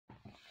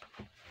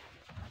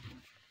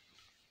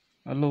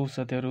Hello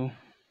साथीहरु,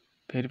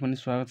 फेरि पनि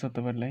स्वागत छ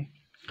तपाईहरुलाई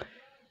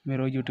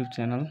मेरो युट्युब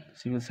च्यानल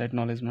सिभिल साइट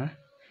नलेजमा।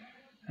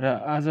 र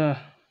आज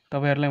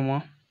तपाईहरुलाई म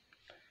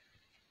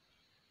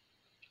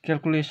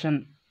calculation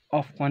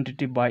of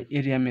quantity by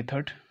area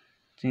method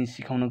चाहिँ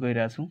सिकाउन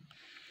गइरहेको छु।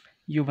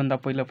 यो भन्दा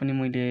पहिला पनि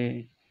मैले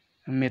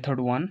मेथड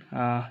 1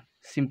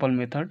 सिम्पल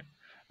मेथड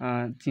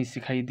चाहिँ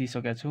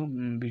सिकाइदिसकेको छु,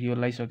 भिडियो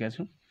लगाइसकेको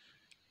छु।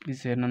 प्लिज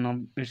हेर्न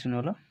नबिर्सनु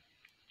होला।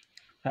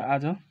 र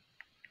आज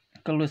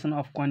calculation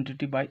of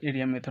quantity by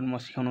area method म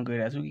सिकाउन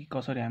गइरहेको छु कि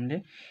कसरी हामीले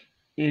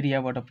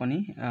एरियाबाट पनि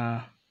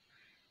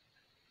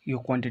यो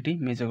क्वान्टिटी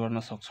मेजर गर्न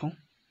सक्छौं।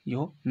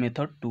 यो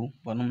मेथड 2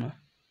 भनौं न,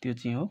 त्यो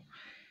चाहिँ हो।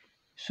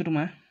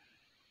 सुरुमा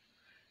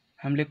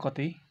हामीले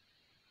कतै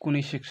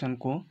कुनै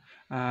सेक्सनको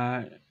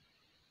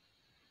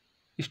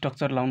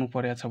स्ट्रक्चर लाउनु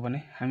परेको छ भने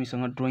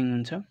हामीसँग ड्राइङ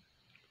हुन्छ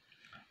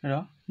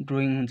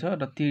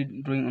र ती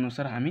ड्राइङ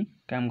अनुसार हामी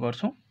काम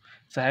गर्छौं।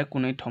 चाहे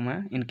कुनै ठाउँमा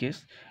इन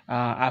केस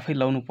आफै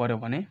लाउनु पर्यो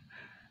भने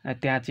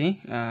त्यहाँ चाहिँ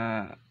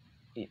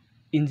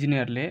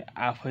इन्जिनियरले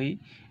आफै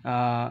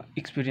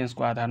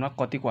एक्सपिरियन्सको आधारमा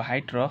कतिको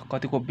हाइट र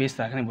कतिको बेस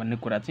राख्ने भन्ने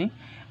कुरा चाहिँ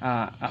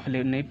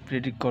आफूले नै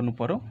प्रेडिक्ट गर्नु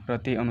पर्यो र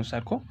त्यही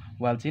अनुसारको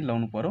वाल चाहिँ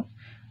लाउनु पर्यो।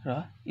 र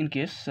इन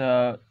केस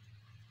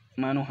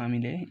मानौ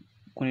हामीले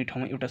कुनै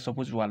ठाउँमा एउटा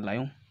सपोज वाल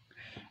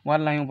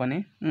लायौं भने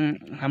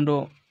हाम्रो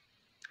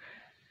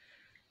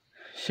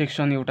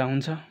सेक्सन एउटा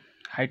हुन्छ,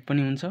 हाइट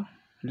पनि हुन्छ,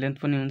 लेन्थ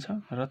पनि हुन्छ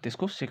र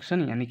त्यसको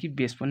सेक्सन यानी कि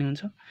बेस पनि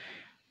हुन्छ।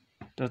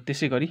 र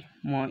त्यसैगरी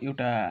म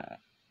एउटा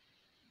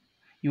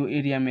यो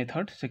area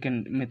method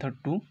second method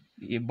 2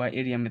 by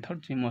area method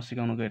चाहिँ म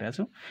सिकाउन गइरहेको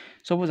छु।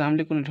 सपोज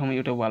हामीले कुनै ठाउँमा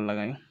एउटा वाल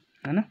लगायौं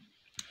हैन,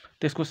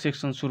 त्यसको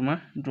सेक्सन सुरुमा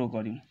ड्रा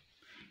गर्यौं।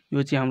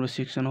 यो चाहिँ हाम्रो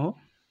सेक्सन हो,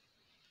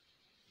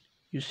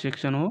 यो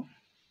सेक्सन हो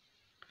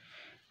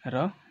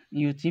र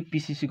यो चाहिँ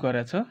पीसीसी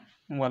गरेको छ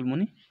वाल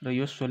मुनि र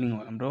यो सोलिङ हो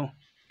हाम्रो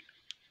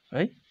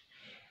है।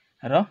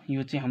 र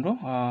यो चाहिँ हाम्रो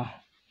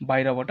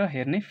बाहिरबाट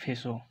हेर्ने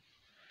फेस हो,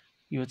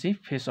 यो चाहिँ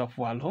फेस अफ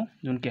वाल हो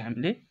जुन कि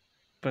हामीले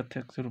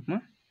प्रत्यक्ष रूपमा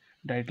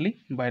डाइरेक्टली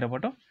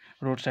बाहिरबाट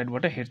रोड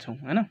साइडबाट हेर्छौं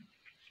हैन।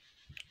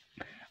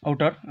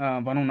 आउटर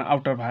भनौं न,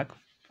 आउटर भाग,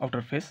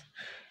 आउटर फेस।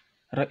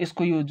 र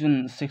यसको यो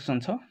जुन सेक्सन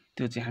छ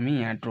त्यो चाहिँ हामी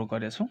यहाँ ड्रा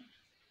गरेछौं।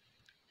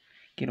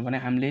 किनभने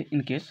हामीले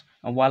इन केस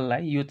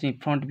वाललाई, यो चाहिँ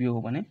फ्रन्ट भ्यू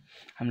हो भने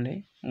हामीले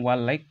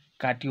वाललाई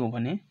काट्यो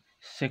भने,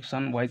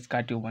 सेक्सन वाइज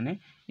काट्यो भने,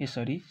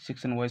 यसरी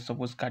सेक्सन वाइज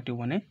सपोज काट्यो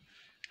भने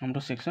हाम्रो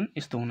सेक्सन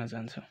यस्तो हुन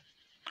जान्छ।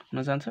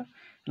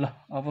 ल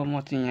अब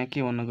म चाहिँ यहाँ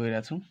के भन्न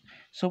गइरहेको छु,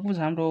 सपोज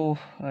हाम्रो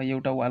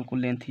एउटा वालको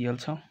लेन्थ यल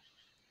छ,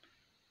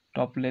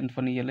 टप लेन्थ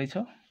पनि यलै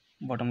छ,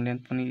 बटम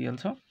लेन्थ पनि यल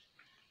छ,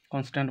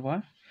 कन्स्ट्यान्ट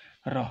भयो।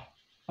 र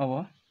अब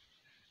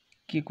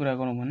के कुरा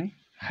गरौँ भने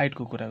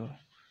हाइटको कुरा गरौँ।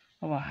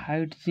 अब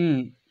हाइट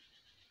चाहिँ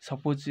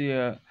सपोज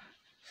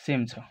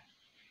सेम छ,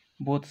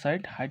 बोथ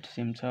साइड हाइट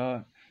सेम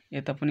छ,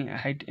 यता पनि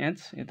हाइट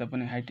एच, यता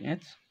पनि हाइट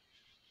एच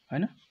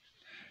हैन।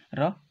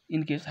 र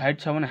इन केस हाइट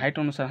छ भने हाइट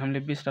अनुसार हामीले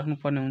बेस राख्नु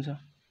पर्ने हुन्छ,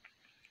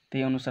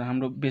 त्यही अनुसार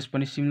हाम्रो बेस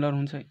पनि सिमिलर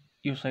हुन्छ,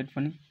 यो साइड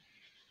पनि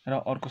र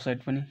अर्को साइड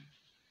पनि।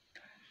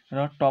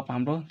 र टप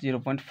हाम्रो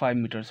 0.5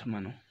 मिटर छ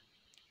मानौ,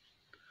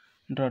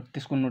 र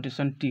त्यसको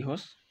नोटेसन टी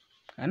होस्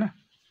हैन।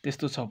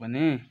 त्यस्तो छ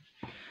भने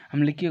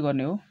हामीले के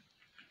गर्ने हो,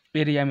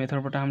 एरिया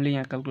मेथडबाट हामीले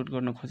यहाँ क्याल्कुलेट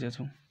गर्न खोजेका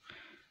छौं।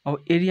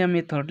 अब एरिया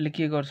मेथडले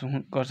के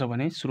गर्छ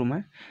भने सुरुमा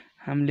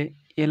हामीले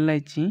यसलाई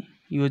चाहिँ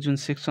यो जुन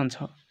सेक्सन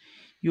छ,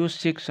 यो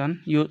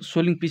सेक्सन यो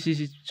सोलिङ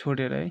पीसीसी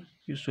छोडेर है,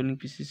 यो सोलिङ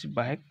पीसीसी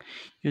बाहेक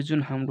यो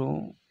जुन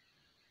हाम्रो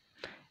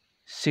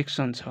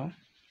सेक्सन छ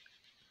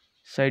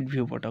साइड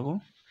भ्यूबाटको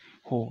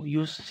हो,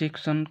 यो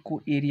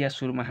सेक्सनको एरिया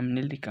सुरुमा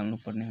हामीले निकाल्नु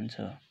पर्ने हुन्छ।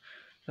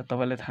 र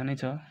तपाईलाई थाहा नै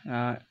छ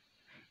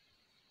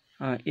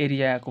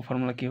एरियाको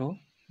फर्मुला के हो,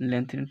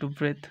 लेन्थ इन्टु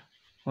ब्रेथ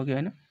हो कि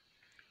हैन,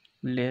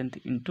 लेन्थ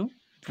इन्टु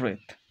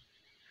ब्रेथ।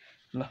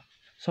 ल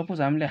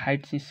सपोज हामीले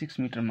हाइट चाहिँ 6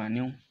 metre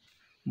मान्यौं,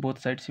 both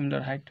side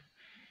similar height,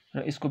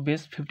 र यसको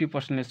बेस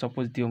 50% ले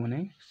सपोज दियो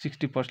भने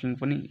 60%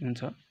 पनि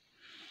हुन्छ,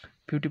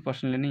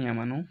 50% ले नै यहाँ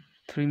मानौं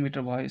 3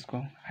 मिटर भयो यसको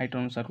हाइट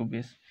अनुसारको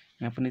बेस,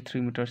 यहाँ पनि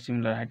 3 मिटर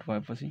सिमिलर हाइट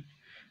भएपछि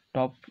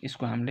टप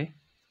यसको हामीले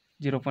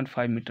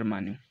 0.5 मिटर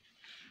मान्यौं।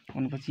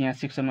 भनेपछि यहाँ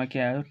सेक्सनमा के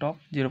आयो, टप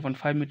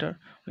 0.5 मिटर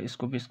र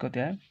यसको बेस कति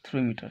आयो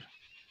 3 मिटर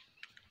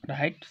र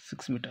हाइट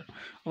 6 मिटर।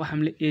 अब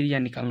हामीले एरिया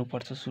निकाल्नु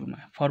पर्छ। सुरुमा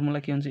फर्मुला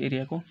के हुन्छ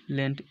एरियाको,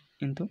 लेन्थ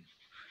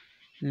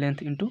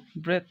इन्टु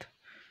ब्रेथ।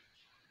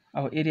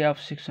 अब एरिया अफ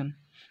सेक्सन,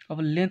 अब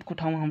लेन्थको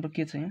ठाउँमा हाम्रो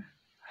के छ, यहाँ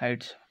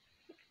हाइट छ,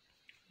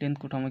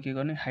 लेन्थको ठाउँमा के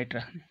गर्ने, हाइट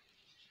राख्ने।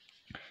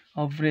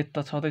 अब ब्रेथ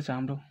त छँदैछ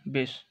हाम्रो,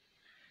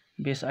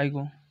 बेस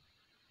आइगयो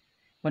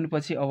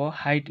भनेपछि अब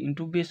हाइट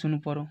इन्टु बेस हुनु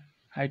पर्यो,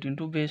 हाइट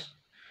इन्टु बेस।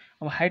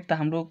 अब हाइट त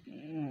हाम्रो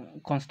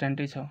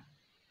कन्स्ट्यान्टै छ,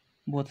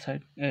 बोथ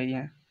साइड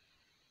यहाँ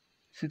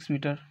 6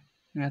 मिटर,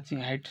 यहाँ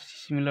चाहिँ हाइट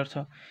सिमिलर छ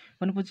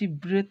भनेपछि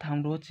ब्रेथ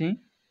हाम्रो चाहिँ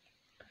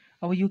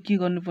अब यो के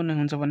गर्नुपर्ने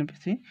हुन्छ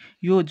भनेपछि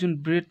यो जुन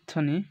ब्रेथ छ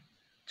नि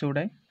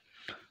चौडाइ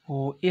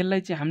हो,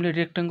 यसलाई चाहिँ हामीले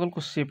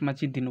रेक्टेंगलको शेपमा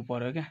चाहिँ दिनु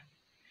पर्यो क्या।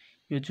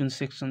 यो जुन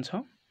सेक्सन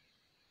छ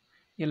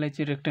यसलाई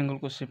चाहिँ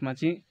रेक्टेंगलको शेपमा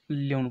चाहिँ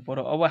ल्याउनु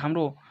पर्यो। अब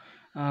हाम्रो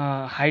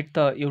हाइट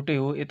त एउटै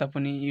हो, यता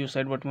पनि यो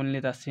साइडबाट पनि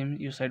लिँदा सेम,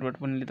 यो साइडबाट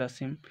पनि लिँदा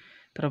सेम,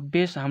 तर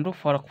बेस हाम्रो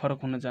फरक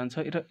हुन जान्छ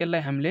र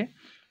यसलाई हामीले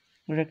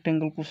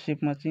रेक्टेंगलको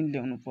शेपमा चाहिँ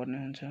ल्याउनु पर्ने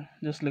हुन्छ,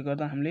 जसले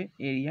गर्दा हामीले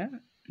एरिया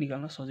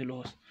निकाल्न सजिलो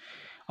होस्।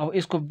 अब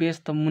यसको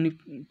बेस त मुनि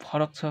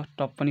फरक छ,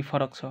 टप पनि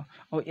फरक छ।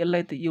 अब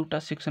यसलाई त एउटा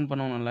सेक्सन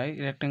बनाउनलाई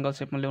रेक्टेंगल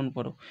शेपमा ल्याउनु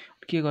पर्यो,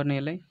 के गर्ने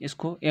यसलाई,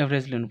 यसको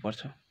एभरेज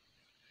लिनुपर्छ।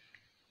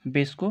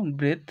 बेसको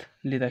ब्रेथ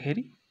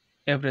लिँदाखेरि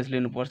एभरेज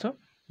लिनुपर्छ,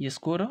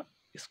 यसको र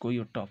यसको,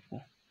 यो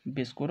टपको,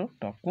 बेसको र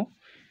टपको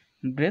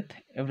ब्रेथ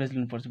एभरेज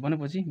लिनुपर्छ।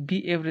 भनेपछि बी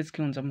एभरेज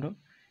के हुन्छ हाम्रो,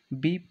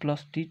 be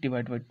plus T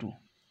divide by 2,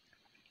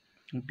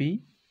 be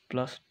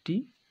plus T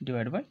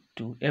divide by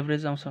 2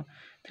 average आउँछ।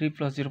 3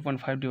 प्लस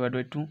 0.5 डिभाइड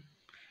बाई 2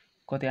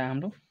 कति आयो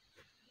हाम्रो,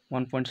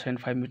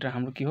 1.75 मिटर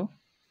हाम्रो के हो,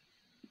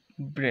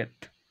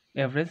 ब्रेथ,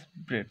 एभरेज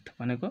ब्रेथ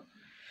भनेको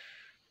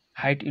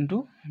height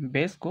into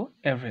बेसको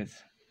average,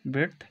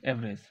 breath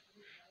average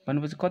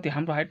भनेपछि कति,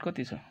 हाम्रो हाइट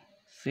कति छ,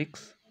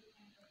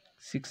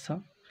 6 छ,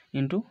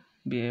 इन्टु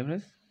बी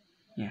एभरेज,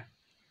 यहाँ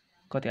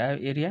कति आयो,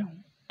 एरिया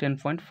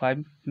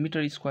 10.5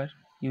 मिटर स्क्वायर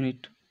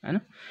युनिट हैन।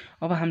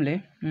 अब हामीले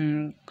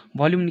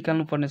भोल्युम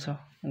निकाल्नु पर्ने छ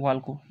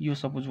वालको, यो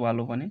सपोज वाल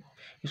हो भने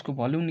यसको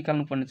भोल्युम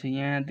निकाल्नु पर्ने छ,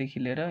 यहाँदेखि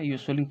लिएर यो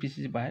सोलिङ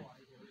पिसी बाहेक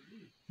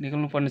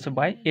निकाल्नु पर्ने छ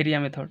बाई एरिया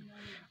मेथड।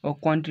 अब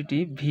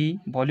क्वान्टिटी भी,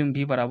 भोल्युम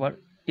भी बराबर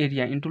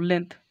एरिया इन्टु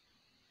लेन्थ।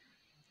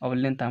 अब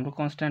लेन्थ हाम्रो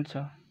कन्स्ट्यान्ट छ,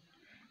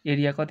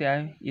 एरिया कति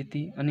आयो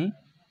यति, अनि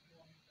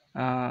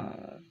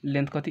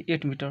लेन्थ कति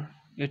 8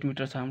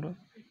 मिटर छ हाम्रो,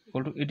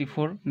 इक्वल टु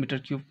 84 मिटर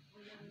क्युब,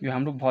 यो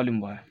हाम्रो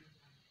भोल्युम भयो।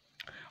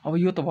 अब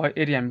यो त भयो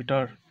एरिया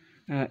मिटर,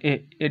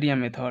 एरिया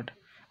मेथड।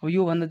 अब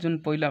यो भन्दा जुन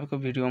पहिलाको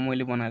भिडियोमा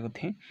मैले बनाएको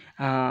थिएँ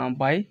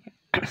by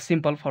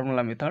simple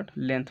formula method,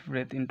 length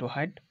breadth into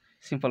height,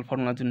 simple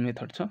formula जुन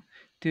मेथड छ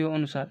त्यो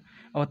अनुसार।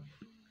 अब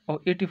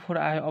 84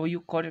 आयो, अब यो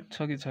करेक्ट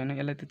छ कि छैन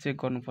यसलाई त चेक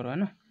गर्नु पर्यो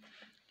हैन।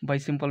 बाई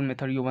सिम्पल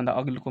मेथड, यो भन्दा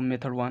अघिल्लोको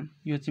मेथड 1,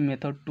 यो चाहिँ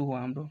मेथड 2 हो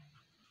हाम्रो,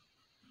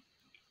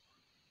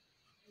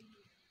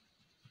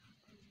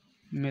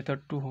 मेथड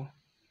 2 हो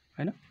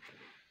हैन।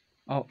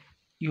 अब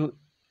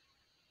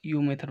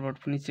यो मेथडबाट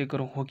पनि चेक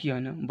गरौँ हो कि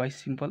हैन। By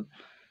simple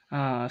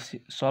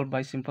solve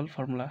by simple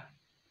formula,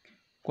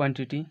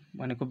 quantity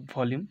भनेको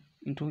volume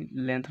into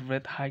length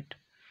breadth height.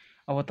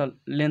 अब त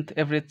लेन्थ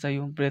एभरेज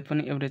चाहियो, ब्रेथ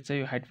पनि एभरेज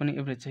चाहियो, हाइट पनि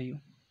एभरेज चाहियो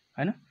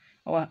हैन।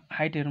 अब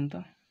हाइट हेरौँ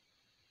त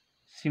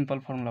simple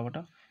फर्मुलाबाट,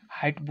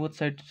 height both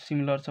side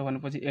similar छ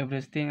भनेपछि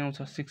एभरेज त्यही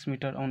आउँछ, 6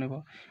 मिटर आउने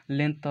भयो।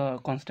 लेन्थ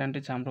त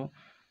कन्स्ट्यान्टै छ हाम्रो,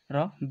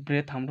 र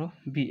ब्रेथ हाम्रो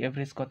बी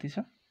एभरेज कति छ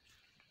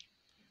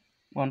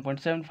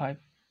 1.75,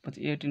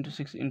 पछि 8 इन्टु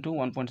 6 इन्टु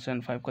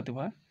 1.75 कति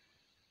भयो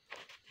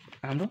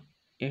हाम्रो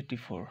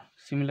 84,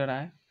 सिमिलर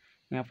आयो,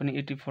 यहाँ पनि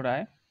 84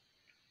 आयो,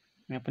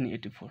 यहाँ पनि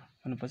 84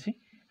 भनेपछि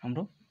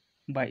हाम्रो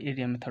बाई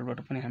एरिया मेथडबाट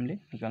पनि हामीले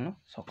निकाल्न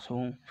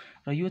सक्छौँ।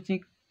 र यो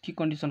चाहिँ के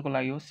कन्डिसनको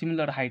लागि हो,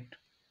 सिमिलर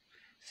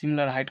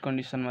हाइट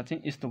कन्डिसनमा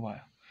चाहिँ यस्तो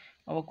भयो।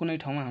 अब कुनै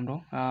ठाउँमा हाम्रो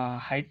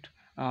हाइट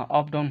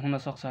अप डाउन हुन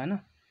सक्छ हैन,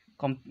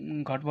 कम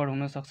घटबढ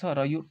हुन सक्छ,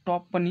 र यो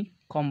टप पनि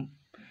कम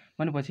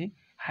भनेपछि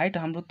हाइट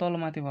हाम्रो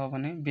तलमाथि भयो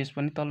भने बेस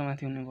पनि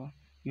तलमाथि हुने भयो,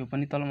 यो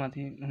पनि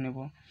तलमाथि हुने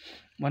भयो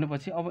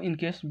भनेपछि अब इन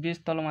केस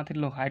बेस तलमाथि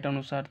लो हाइट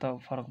अनुसार त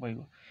फरक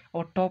भइगयो।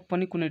 अब टप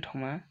पनि कुनै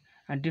ठाउँमा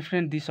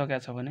डिफ्रेन्ट दिइसकेको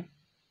छ भने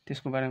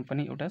त्यसको बारेमा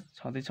पनि एउटा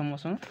छँदैछ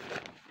मसँग,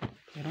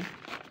 हेरौँ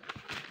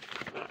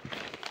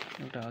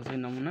एउटा अझै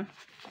नमुना।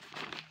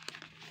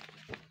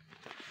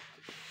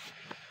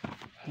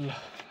 ल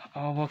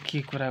अब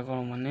के कुरा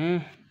गरौँ भने,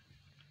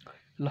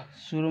 ल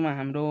सुरुमा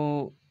हाम्रो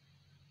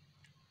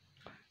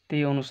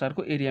त्यही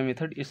अनुसारको एरिया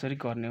मेथड यसरी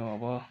गर्ने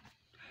हो।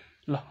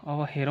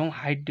 अब हेरौँ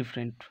height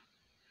different,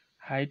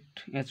 height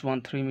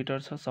h1 3 metre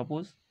छ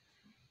सपोज,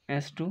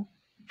 h2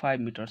 5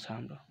 मिटर छ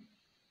हाम्रो,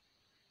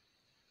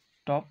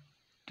 टप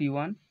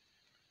t1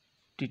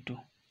 t2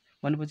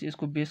 भनेपछि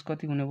यसको बेस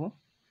कति हुने भयो,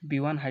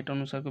 b1 हाइट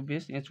अनुसारको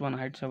बेस, h1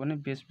 हाइट छ भने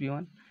बेस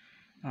b1,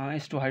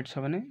 h2 हाइट छ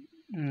भने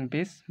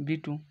base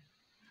b2,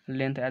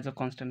 length as a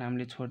constant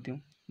हामीले छोडिदिउँ,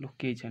 लु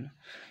केही छैन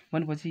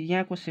भनेपछि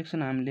यहाँको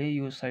सेक्सन हामीले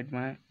यो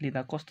साइडमा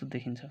लिँदा कस्तो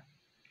देखिन्छ,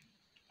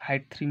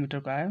 हाइट 3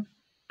 मिटरको आयो,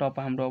 टप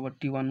हाम्रो अब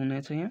t1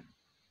 हुनेछ, यहाँ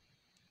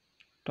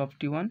टप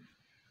t1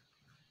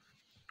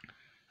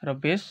 र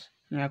बेस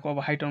यहाँको अब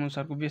हाइट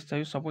अनुसारको बेस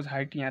चाहियो, सपोज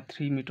हाइट यहाँ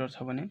 3 मिटर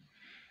छ भने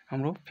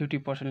हाम्रो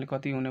 50%ले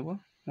कति हुने भयो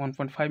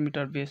 1.5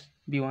 मिटर बेस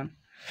b1।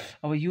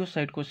 अब यो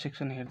साइडको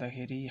सेक्सन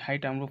हेर्दाखेरि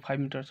हाइट हाम्रो 5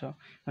 मिटर छ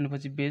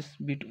भनेपछि बेस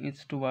b2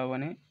 h2 भयो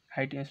भने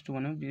हाइट h2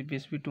 भने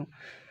बेस b2,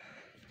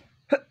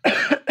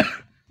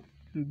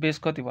 बेस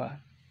कति भयो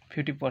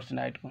 50%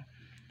 हाइटको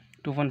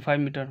 2.5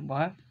 मिटर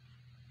भयो।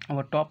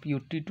 अब टप यो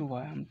t2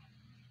 भयो हाम्रो,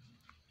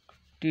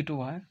 t2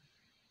 भयो।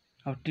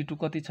 अब t2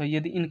 कति छ,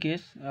 यदि इन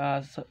केस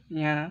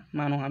यहाँ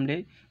मानौँ हामीले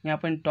यहाँ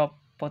पनि टप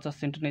 50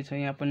 सेन्टी नै छ,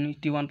 यहाँ पनि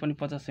t1 पनि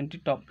 50 सेन्टी,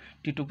 टप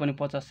t2 पनि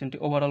 50 सेन्टी,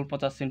 ओभरअल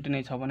 50 सेन्टी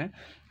नै छ भने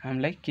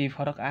हामीलाई केही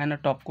फरक आएन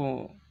टपको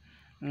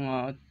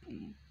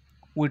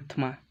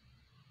विड्थमा,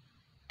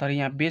 तर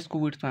यहाँ बेसको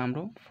विड्थमा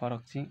हाम्रो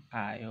फरक चाहिँ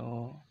आयो।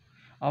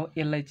 अब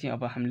यसलाई चाहिँ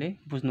अब हामीले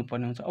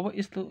बुझ्नुपर्ने हुन्छ। अब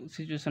यस्तो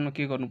सिचुएसनमा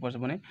के गर्नुपर्छ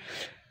भने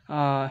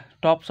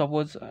टप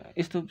सपोज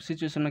यस्तो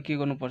सिचुएसनमा के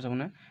गर्नुपर्छ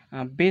भने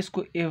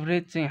बेसको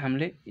एभरेज चाहिँ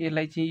हामीले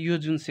यसलाई चाहिँ यो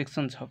जुन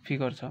सेक्सन छ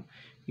फिगर छ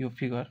यो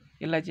फिगर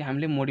यसलाई चाहिँ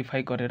हामीले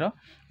मोडिफाई गरेर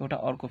एउटा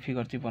अर्को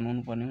फिगर चाहिँ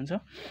बनाउनु पर्ने हुन्छ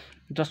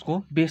जसको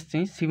बेस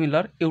चाहिँ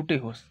सिमिलर एउटै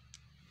होस्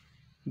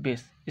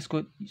बेस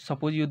यसको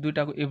सपोज यो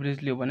दुईटाको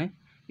एभरेज लियो भने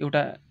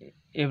एउटा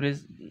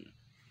एभरेज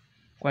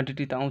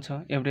क्वान्टिटी त आउँछ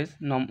एभरेज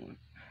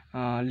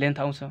लेन्थ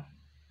आउँछ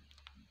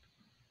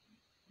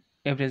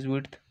एभरेज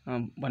विड्थ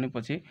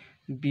भनेपछि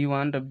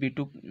b1 र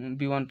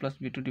b1 plus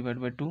b2 divide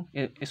by 2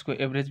 यसको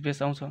एभरेज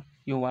बेस आउँछ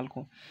यो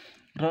वालको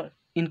र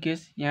इन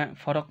केस यहाँ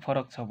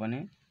फरक छ भने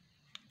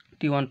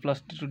t1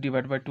 plus t2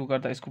 divide by 2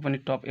 गर्दा यसको पनि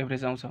टप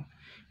एभरेज आउँछ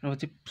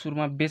भनेपछि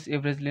सुरुमा बेस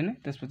एभरेज लिने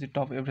त्यसपछि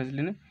टप एभरेज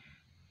लिने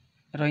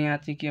र यहाँ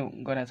चाहिँ के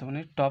गरेछ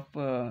भने टप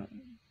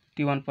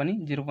t1 पनि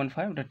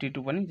 0.5 र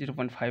t2 पनि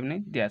 0.5 नै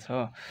दिएको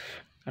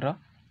छ र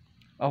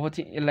अब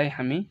चाहिँ यसलाई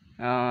हामी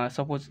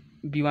सपोज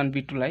b1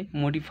 b2 लाई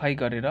मोडिफाई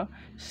गरेर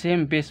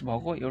सेम बेस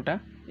भएको एउटा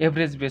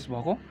एभरेज बेस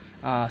भएको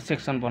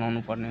सेक्सन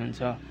बनाउनु पर्ने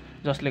हुन्छ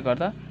जसले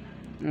गर्दा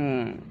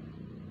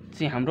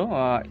चाहिँ हाम्रो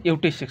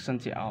एउटै सेक्सन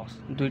चाहिँ आओस्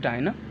दुईटा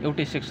हैन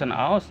एउटै सेक्सन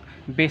आओस्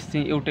बेस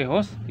चाहिँ एउटै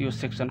होस् यो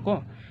सेक्सनको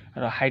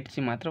र हाइट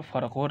चाहिँ मात्र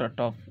फरक हो र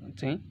टप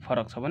चाहिँ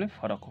फरक छ भने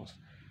फरक होस्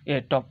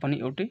टप पनि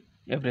एउटै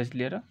एभरेज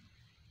लिएर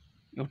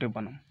एउटै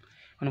बनाऊ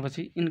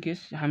भनेपछि इन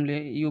केस हामीले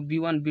यो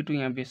b1 b2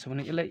 यहाँ बेस छ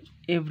भने यसलाई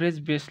एभरेज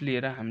बेस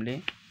लिएर हामीले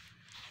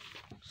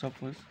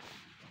सपोज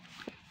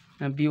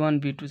b1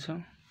 b2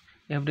 छ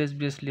एभरेज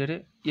बेस लिएर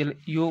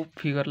यो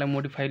फिगरलाई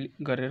मोडिफाई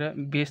गरेर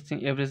बेस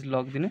चाहिँ एभरेज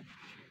लगिदिने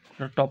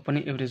र टप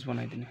पनि एभरेज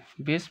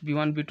बनाइदिने बेस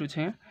b1 b2 छ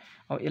यहाँ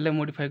अब यसलाई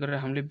मोडिफाई गरेर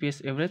हामीले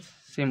बेस एभरेज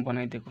सेम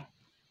बनाइदिएको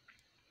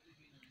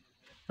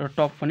र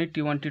टप पनि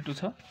t1 t2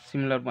 छ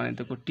सिमिलर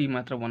बनाइदिएको t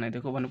मात्र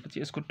बनाइदिएको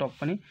भनेपछि यसको टप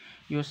पनि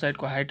यो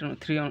साइडको हाइट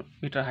 3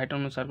 मिटर हाइट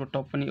अनुसारको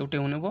टप पनि एउटै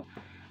हुने भयो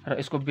र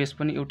यसको बेस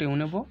पनि एउटै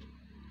हुने भयो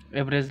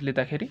एभरेज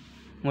लिँदाखेरि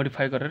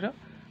मोडिफाई गरेर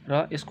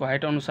र यसको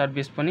हाइट अनुसार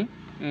बेस पनि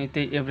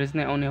त्यही एभरेज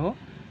नै आउने हो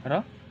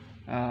र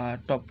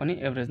टप पनि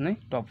एभरेज नै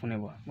टप हुने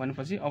भयो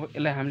भनेपछि अब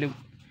यसलाई हामीले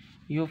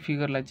यो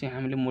फिगरलाई चाहिँ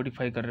हामीले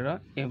मोडिफाई गरेर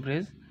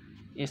एभरेज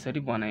यसरी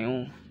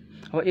बनायौं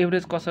अब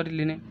एभरेज कसरी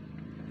लिने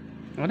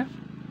हैन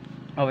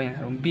अब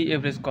यहाँ बी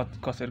एभरेज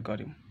कसरी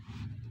गर्यौं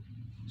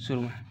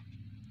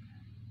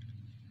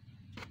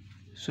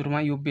सुरुमा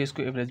यो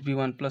बेसको average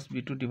b1 plus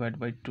b2 divide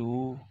by 2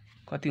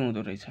 कति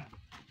हुँदो रहेछ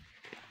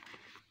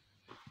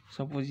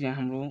सपोज यहाँ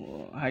हाम्रो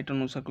हाइट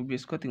अनुसारको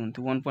बेस कति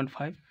हुन्थ्यो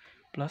 1.5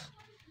 प्लस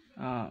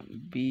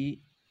b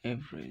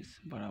एभरेज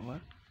बराबर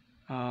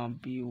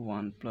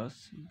b1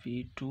 plus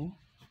b2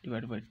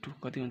 divide by 2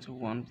 कति हुन्छ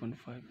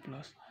 1.5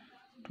 प्लस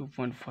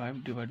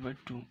 2.5 डिभाइड बाई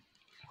 2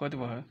 कति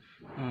भयो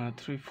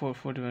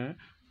 344 डिभाइड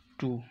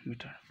 2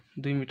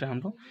 मिटर 2 मिटर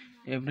हाम्रो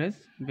एभरेज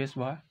बेस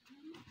भयो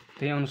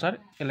त्यही अनुसार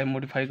यसलाई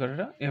मोडिफाई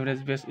गरेर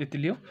एभरेज बेस यति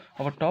लियो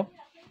अब टप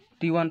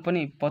t1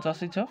 पनि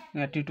 50 छ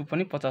यहाँ t2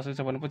 पनि 50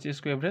 छ भनेपछि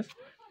यसको एभरेज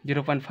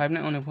 0.5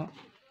 नै आउने भयो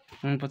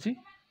भनेपछि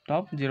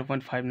टप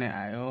 0.5 नै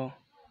आयो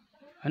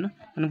हैन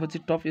भनेपछि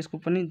टप यसको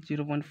पनि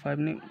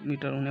 0.5 नै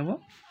मिटर हुने भयो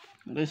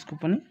र यसको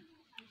पनि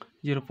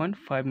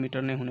 0.5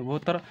 मिटर नै हुने भयो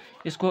तर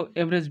यसको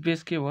एभरेज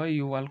बेस के भयो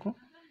यो वालको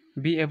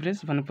बी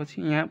एभरेज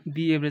भनेपछि यहाँ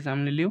बी एभरेज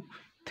हामीले लियो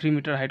 3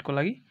 मिटर हाइटको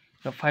लागि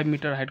र 5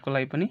 मिटर हाइटको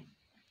लागि पनि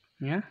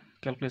यहाँ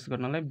क्याल्कुलेट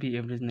गर्नलाई बी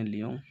एभरेज नै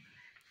लियौं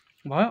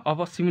भयो अब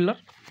सिमिलर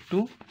टु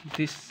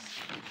दिस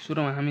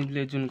सुरुमा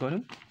हामीले जुन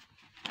गर्यौं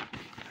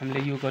हामीले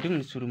यो गर्यौं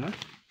नि सुरुमा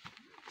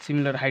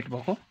सिमिलर हाइट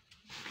भएको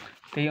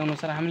त्यही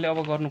अनुसार हामीले अब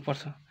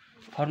गर्नुपर्छ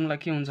फर्मुला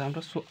के हुन्छ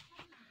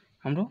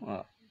हाम्रो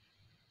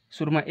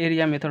सुरुमा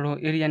एरिया मेथड हो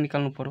एरिया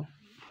निकाल्नु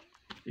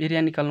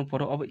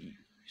पर्यो अब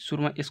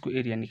सुरुमा यसको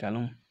एरिया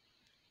निकालौं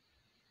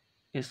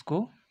यसको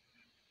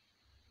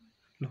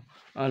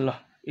ल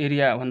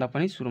एरिया भन्दा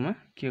पनि सुरुमा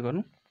के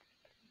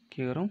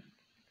गरौं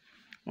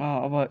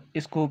अब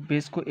यसको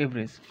बेसको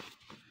एभरेज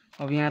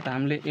अब यहाँ त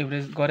हामीले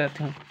एभरेज गरेका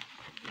थियौं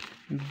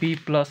b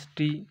plus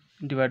t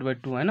divide by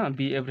 2 हैन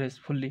b एभरेज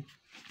फुल्ली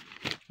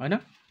हैन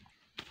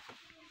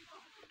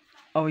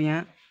अब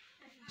यहाँ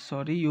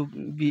सरी यो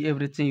b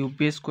एभरेज चाहिँ यो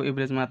बेसको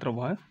एभरेज मात्र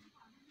भयो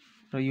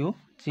र यो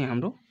चाहिँ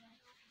हाम्रो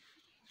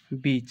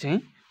b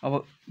चाहिँ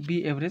अब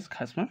b एभरेज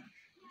खासमा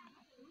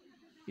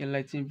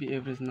यसलाई चाहिँ b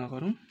एभरेज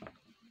नगरौं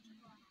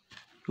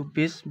यो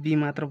बेस b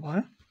मात्र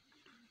भयो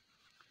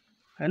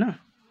हैन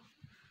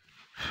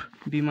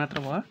b मात्र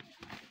भयो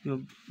यो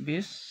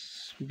बेस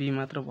b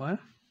मात्र भयो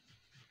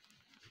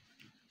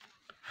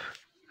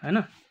हैन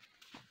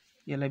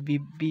यसलाई b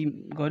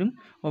गर्यौं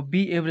अब b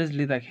एभरेज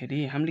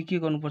लिँदाखेरि हामीले के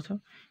गर्नुपर्छ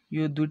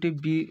यो दुईटै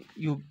b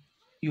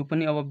यो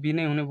पनि अब b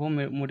नै हुने भयो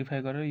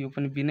मोडिफाई गरेर यो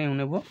पनि b नै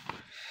हुने भयो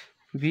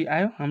b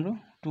आयो हाम्रो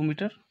 2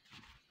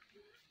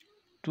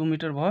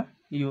 मिटर भयो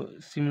यो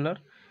सिमिलर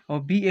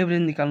अब b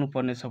एभरेज निकाल्नु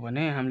पर्ने छ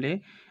भने हामीले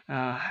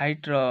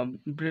हाइट र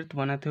ब्रेथ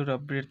बनाएको थियो र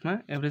ब्रेथमा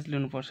एभरेज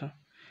लिनु पर्छ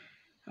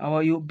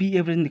अब यो b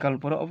एभरेज निकाल्नु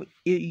पर्यो अब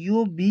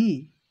यो b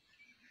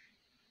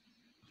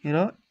र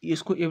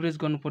यसको एभरेज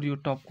गर्नु पर्यो यो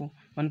टपको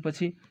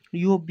भनेपछि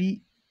यो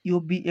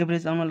b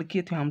एभरेज आउनलाई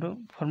के थियो हाम्रो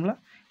formula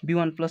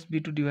b1 +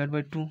 b2 divide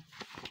by 2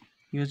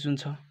 यो जुन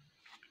छ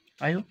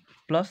आयो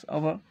प्लस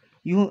अब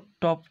यो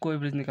टपको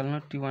एभरेज निकाल्न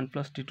T1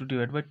 + T2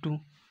 डिभाइड बाई 2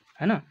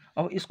 हैन।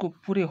 अब यसको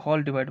पुरै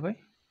होल डिभाइड बाई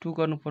 2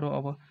 गर्नु पर्यो।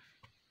 अब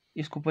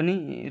यसको पनि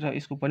र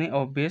यसको पनि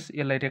अब बेस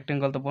यसलाई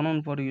रेक्टेंगल त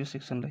बनाउनु पर्यो यो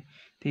सेक्सनलाई,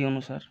 त्यही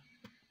अनुसार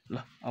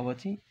ल अब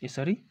चाहिँ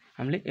यसरी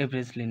हामीले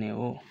एभरेज लिने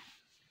हो।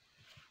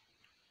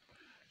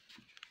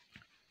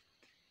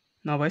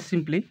 नभए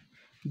सिम्पली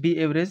बी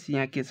एभरेज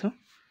यहाँ के छ,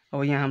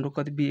 अब यहाँ हाम्रो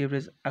कति बी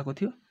एभरेज आएको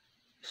थियो,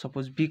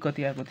 सपोज बी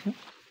कति आएको थियो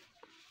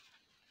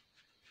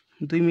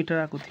 2 मिटर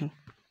आएको थियो,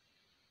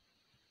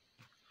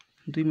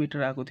 2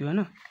 मिटर आएको थियो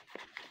हैन।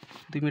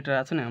 2 मिटर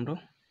आछ नि हाम्रो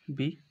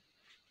बी,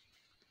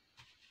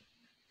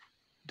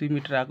 2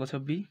 मिटर आएको छ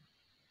बी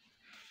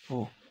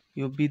हो।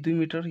 यो बी 2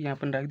 मिटर यहाँ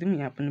पनि राखिदिउँ,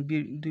 यहाँ पनि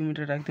बी 2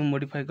 मिटर राखिदिउँ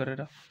मोडिफाई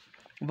गरेर।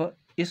 अब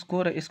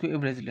यसको र यसको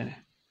एभरेज लिने,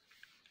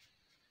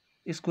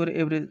 यसको र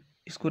एभरेज,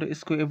 यसको र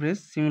यसको एभरेज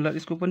सिमिलर,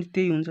 यसको पनि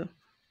त्यही हुन्छ।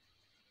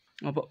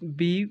 अब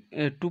बी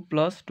 2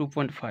 +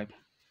 2.5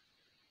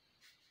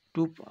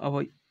 2,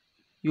 अब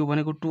यो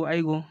भनेको 2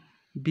 आइगयो,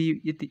 बी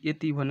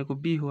यति भनेको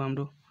बी हो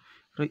हाम्रो,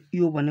 र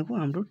यो भनेको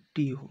हाम्रो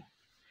टी हो।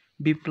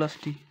 Be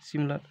 + T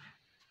similar,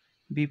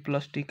 be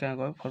 + T कहाँ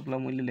गयो फर्मुला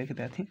मैले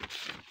लेखिदिएको थिएँ,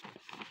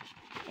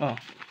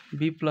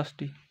 बी +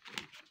 टी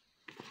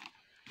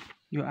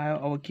यो आयो।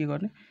 अब के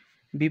गर्ने,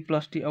 बी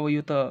 + टी, अब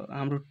यो त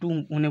हाम्रो 2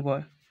 हुने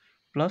भयो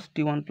प्लस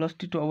T1 +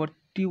 T2, अब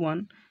T1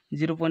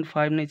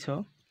 0.5 नै छ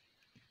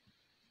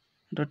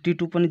र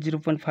T2 पनि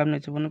 0.5 नै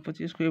छ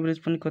भनेपछि यसको एभरेज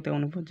पनि कति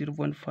आउनु भयो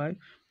 0.5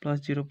 +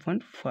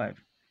 0.5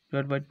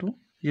 डिभाइड बाई 2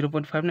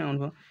 0.5 नै आउनु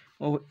भयो।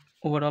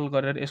 ओभरअल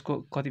गरेर यसको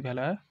कति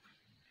भ्यालु आयो,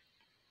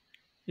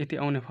 यति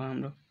आउने भयो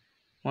हाम्रो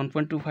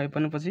 1.25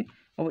 भनेपछि।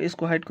 अब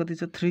यसको हाइट कति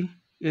छ 3,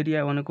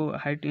 एरिया भनेको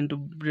हाइट इन्टु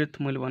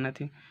ब्रेथ मैले भनेको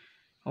थिएँ।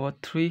 अब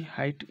 3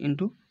 हाइट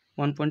इन्टु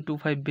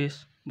 1.25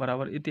 बेस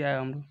बराबर यति आयो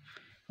हाम्रो।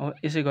 अब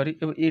यसै गरी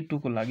अब A2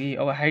 को लागि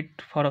अब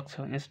हाइट फरक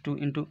छ, S2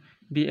 into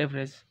be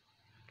average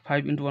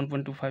 5 into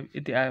 1.25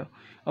 यति आयो।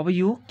 अब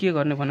यो के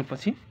गर्ने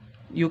भनेपछि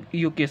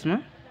यो केसमा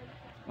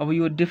अब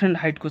यो डिफ्रेन्ट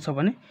हाइटको छ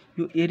भने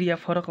यो एरिया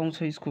फरक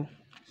आउँछ यसको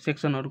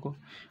सेक्सनहरुको।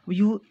 अब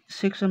यो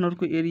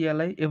सेक्सनहरुको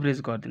एरियालाई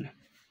एभरेज गरिदिने,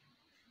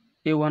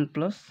 A1 +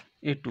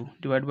 A2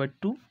 divide by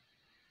 2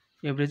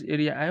 average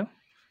area आयो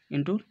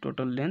इन्टु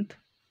टोटल लेन्थ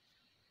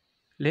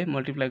ले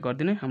मल्टिप्लाई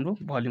गरिदिने, हाम्रो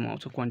भोल्युम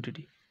आउँछ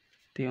क्वान्टिटी,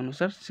 त्यही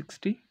अनुसार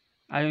 60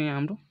 आयो यहाँ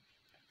हाम्रो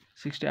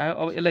 60 आयो।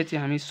 अब यसलाई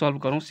चाहिँ हामी सल्भ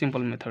गरौँ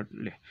simple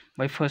मेथडले,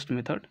 by first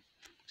method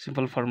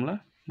simple formula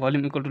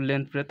volume equal true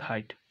length breadth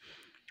height.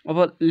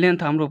 अब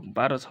लेन्थ हाम्रो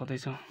 12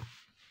 छँदैछ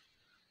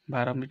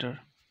 12 मिटर।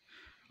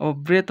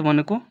 अब ब्रेथ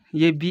भनेको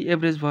यही बी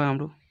एभरेज भयो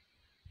हाम्रो,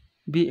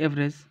 बी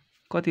एभरेज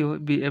कति हो,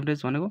 बी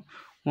एभरेज भनेको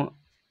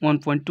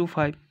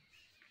 1.25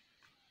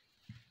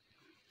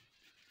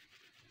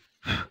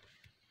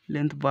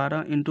 लेन्थ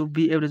 12 इन्टु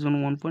बी एभरेज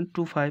भनेको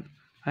 1.25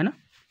 हैन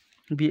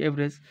बी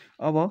एभरेज।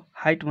 अब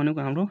हाइट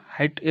भनेको हाम्रो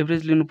हाइट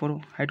एभरेज लिनु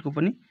पर्यो, हाइटको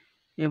पनि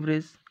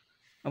एभरेज।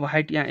 अब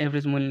हाइट यहाँ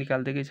एभरेज मैले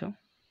निकाल्दिएकै छ,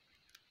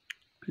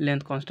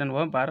 लेन्थ कन्स्ट्यान्ट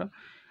भयो 12,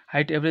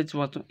 height average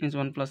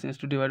h1 +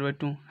 h2 divide by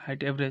 2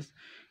 height average.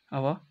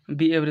 अब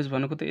बी एभरेज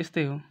भनेको त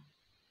यस्तै हो,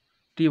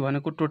 टी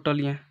भनेको टोटल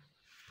यहाँ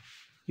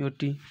यो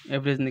टी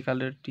एभरेज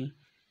निकालेर टी,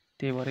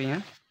 त्यही भएर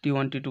यहाँ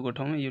T1 T2 को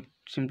ठाउँमा यो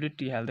सिम्पली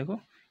टी हाल्दिएको।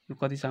 यो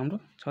कति छ हाम्रो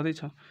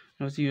छँदैछ,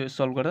 भनेपछि यो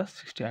सल्भ गर्दा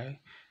 60 आयो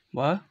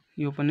भयो।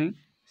 यो पनि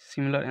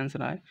सिमिलर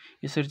एन्सर आयो।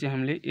 यसरी चाहिँ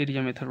हामीले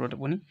एरिया मेथडबाट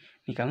पनि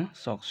निकाल्न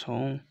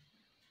सक्छौँ।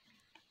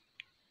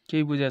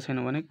 केही बुझेको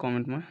छैन भने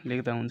कमेन्टमा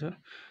लेख्दा हुन्छ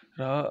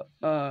र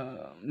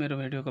मेरो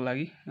भिडियोको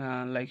लागि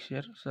लाइक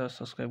शेयर र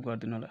सब्स्क्राइब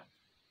गरिदिनु होला।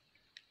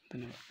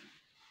 धन्यवाद।